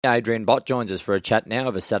Adrian Bott joins us for a chat now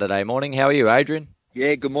of a Saturday morning. How are you, Adrian?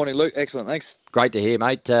 Yeah, good morning, Luke. Excellent, thanks. Great to hear,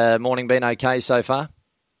 mate. Morning been okay so far?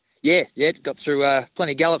 Yeah, got through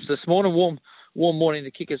plenty of gallops this morning. Warm morning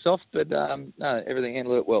to kick us off, but no, everything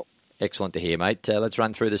handled it well. Excellent to hear, mate. Let's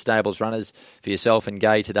run through the stables runners for yourself and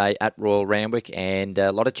Gay today at Royal Randwick, and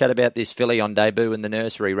a lot of chat about this filly on debut in the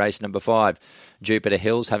nursery, race number 5. Jupiter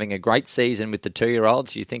Hills having a great season with the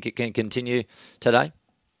 2-year-olds. Do you think it can continue today?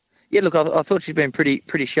 Yeah, look, I thought she's been pretty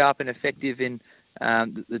sharp and effective in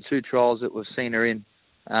the 2 trials that we've seen her in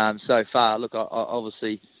so far. Look, I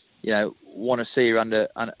obviously, want to see her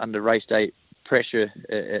under race day pressure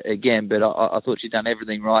again, but I thought she'd done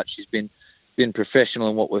everything right. She's been professional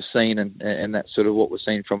in what we've seen, and that's sort of what we've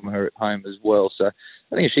seen from her at home as well. So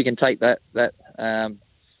I think if she can take that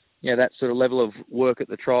sort of level of work at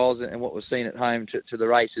the trials and what we've seen at home to the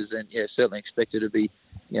races, then certainly expect her to be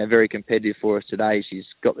very competitive for us today. She's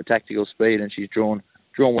got the tactical speed and she's drawn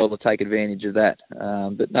well to take advantage of that.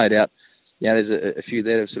 But no doubt, there's a few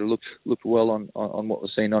there that have sort of looked well on what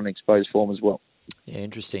we've seen on exposed form as well. Yeah,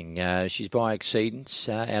 interesting. She's by Exceedance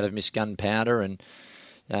out of Miss Gunpowder,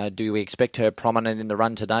 and do we expect her prominent in the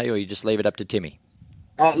run today, or you just leave it up to Timmy?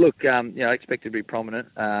 Oh, look, I expect her to be prominent.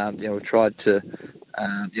 We've tried to,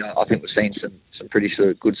 I think we've seen some pretty sort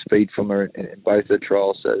of good speed from her in both the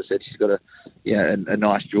trials. So as I said, she's got a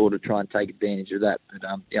nice draw to try and take advantage of that. But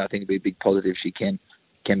I think it'd be a big positive if she can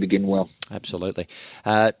begin well. Absolutely.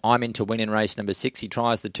 I'm in to win in race number 6. He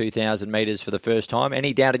tries the 2,000 metres for the first time.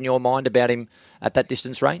 Any doubt in your mind about him at that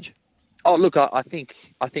distance range? Oh, look, I think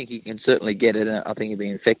he can certainly get it. I think he'll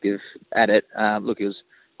be effective at it. I know he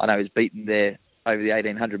was beaten there over the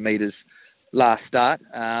 1,800 metres last start.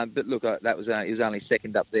 But look, he was only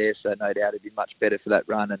second up there, so no doubt he'd be much better for that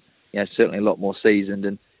run, and certainly a lot more seasoned.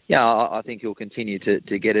 And I think he'll continue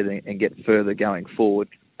to get it and get further going forward.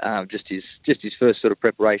 Just his first sort of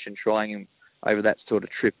preparation, trying him over that sort of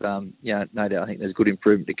trip. No doubt, I think there's good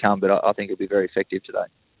improvement to come, but I think he'll be very effective today.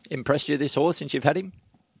 Impressed you, this horse, since you've had him?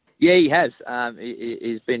 Yeah, he has.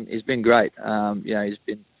 He's been great.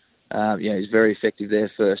 He's very effective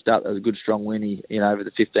there first up. That was a good strong win. He, over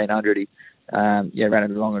the 1,500, he ran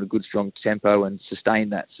it along at a good strong tempo and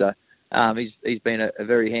sustained that. So he's been a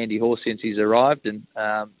very handy horse since he's arrived, and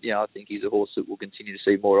I think he's a horse that we'll continue to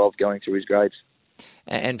see more of going through his grades.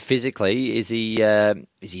 And physically, is he a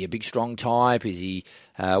big, strong type? Is he?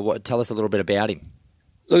 Tell us a little bit about him.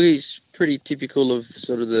 Look, he's pretty typical of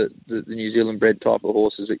sort of the New Zealand bred type of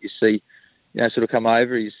horses that you see, sort of come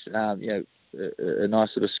over. He's a nice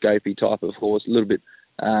sort of scopy type of horse, a little bit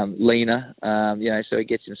leaner, so he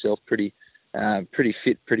gets himself pretty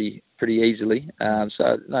fit pretty easily.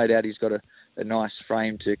 So no doubt he's got a nice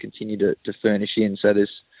frame to continue to furnish in. So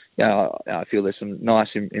there's, I feel there's some nice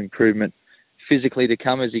improvement physically to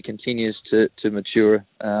come as he continues to mature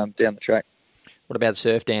down the track. What about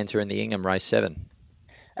Surf Dancer in the Ingham race 7?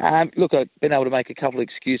 Look, I've been able to make a couple of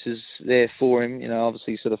excuses there for him.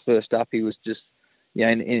 Obviously sort of first up he was just,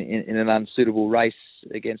 in an unsuitable race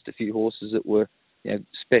against a few horses that were,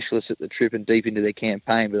 specialists at the trip and deep into their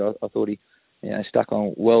campaign. But I thought he, stuck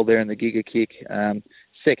on well there in the Giga Kick.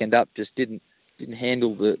 Second up just didn't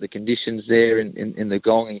handle the conditions there in the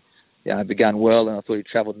gong. He begun well, and I thought he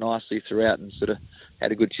travelled nicely throughout and sort of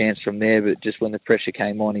had a good chance from there. But just when the pressure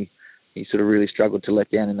came on, he sort of really struggled to let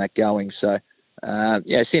down in that going. So,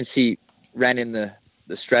 since he ran in the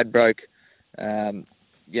Stradbroke, in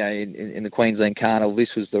the Queensland Carnival,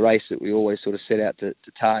 this was the race that we always sort of set out to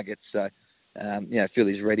target. So, I feel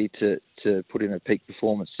he's ready to put in a peak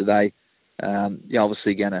performance today.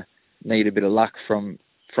 Obviously going to need a bit of luck from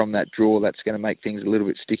that draw. That's going to make things a little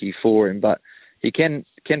bit sticky for him, but he can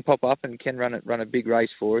pop up and can run a big race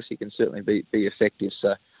for us. He can certainly be effective.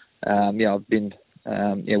 So, I've been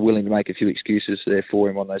willing to make a few excuses there for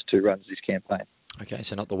him on those 2 runs this campaign. Okay,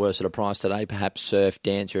 so not the worst at a price today. Perhaps Surf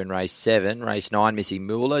Dancer in race 7. Race 9, Missy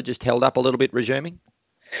Mueller, just held up a little bit, resuming?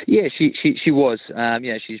 Yeah, she was.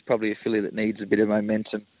 She's probably a filly that needs a bit of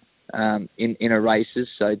momentum in her races.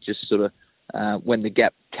 So just sort of when the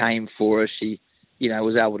gap came for her, she,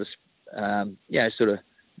 was able to, sort of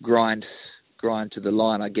grind to the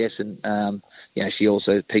line, I guess. And, she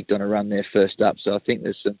also peaked on a run there first up. So I think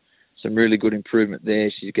there's some really good improvement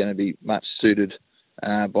there. She's going to be much suited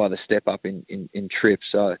by the step up in trip.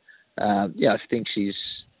 So, I think she's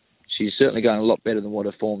certainly going a lot better than what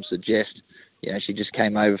her form suggests. She just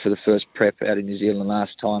came over for the first prep out in New Zealand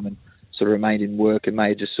last time and sort of remained in work and may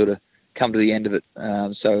have just sort of come to the end of it.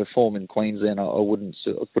 So her form in Queensland, I wouldn't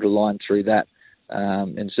sort of put a line through that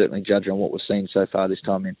and certainly judge on what we've seen so far this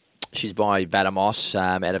time in. She's by Vadamos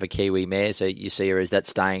out of a Kiwi mare, so you see her as that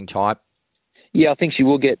staying type? Yeah, I think she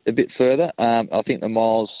will get a bit further. I think the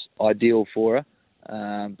mile's ideal for her.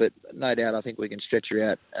 But no doubt I think we can stretch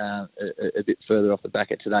her out a bit further off the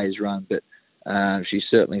back of today's run. But she's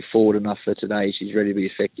certainly forward enough for today. She's ready to be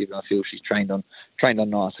effective, and I feel she's trained on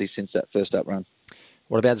nicely since that first up run.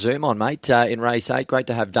 What about Zoom on, mate, in race 8? Great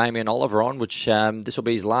to have Damien Oliver on, which this will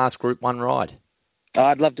be his last Group 1 ride.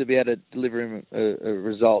 I'd love to be able to deliver him a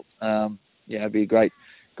result. It'd be a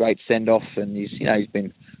great send-off, and he's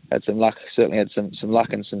had some luck, certainly had some luck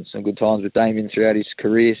and some good times with Damien throughout his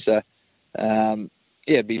career. So,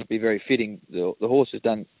 it'd be very fitting. The horse has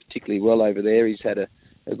done particularly well over there. He's had a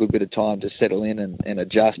good bit of time to settle in and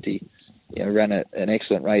adjust. He ran an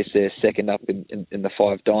excellent race there, second up in the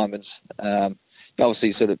 5 Diamonds.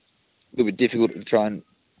 Obviously, sort of a little bit difficult to try and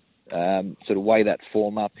sort of weigh that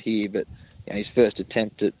form up here, but his first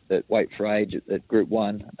attempt at weight for age at Group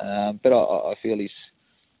 1. But I feel he's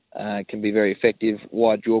can be very effective.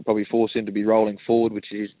 Wide draw probably force him to be rolling forward,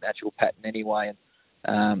 which is his natural pattern anyway,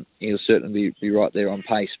 and he'll certainly be right there on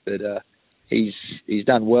pace. But he's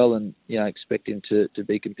done well, and expect him to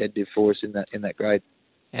be competitive for us in that grade.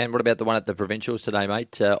 And what about the one at the Provincials today,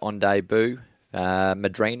 mate? On debut,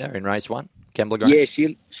 Madrina in race 1, Kembla Grange?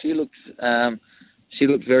 Yeah, she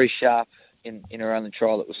looked very sharp in her only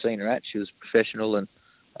trial that we've seen her at. She was professional, and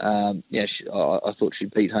I thought she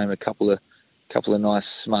beat home a couple of nice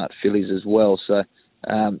smart fillies as well. So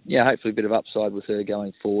hopefully a bit of upside with her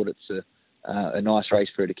going forward. It's a nice race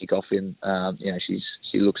for her to kick off in.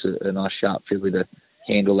 She looks a nice sharp filly to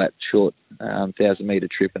handle that short 1,000-metre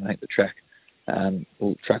trip, and I think the track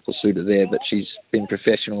will suit her there. But she's been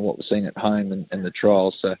professional in what we've seen at home and the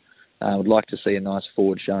trials. So I would like to see a nice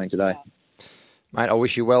forward showing today. Mate, I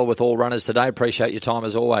wish you well with all runners today. Appreciate your time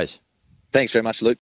as always. Thanks very much, Luke.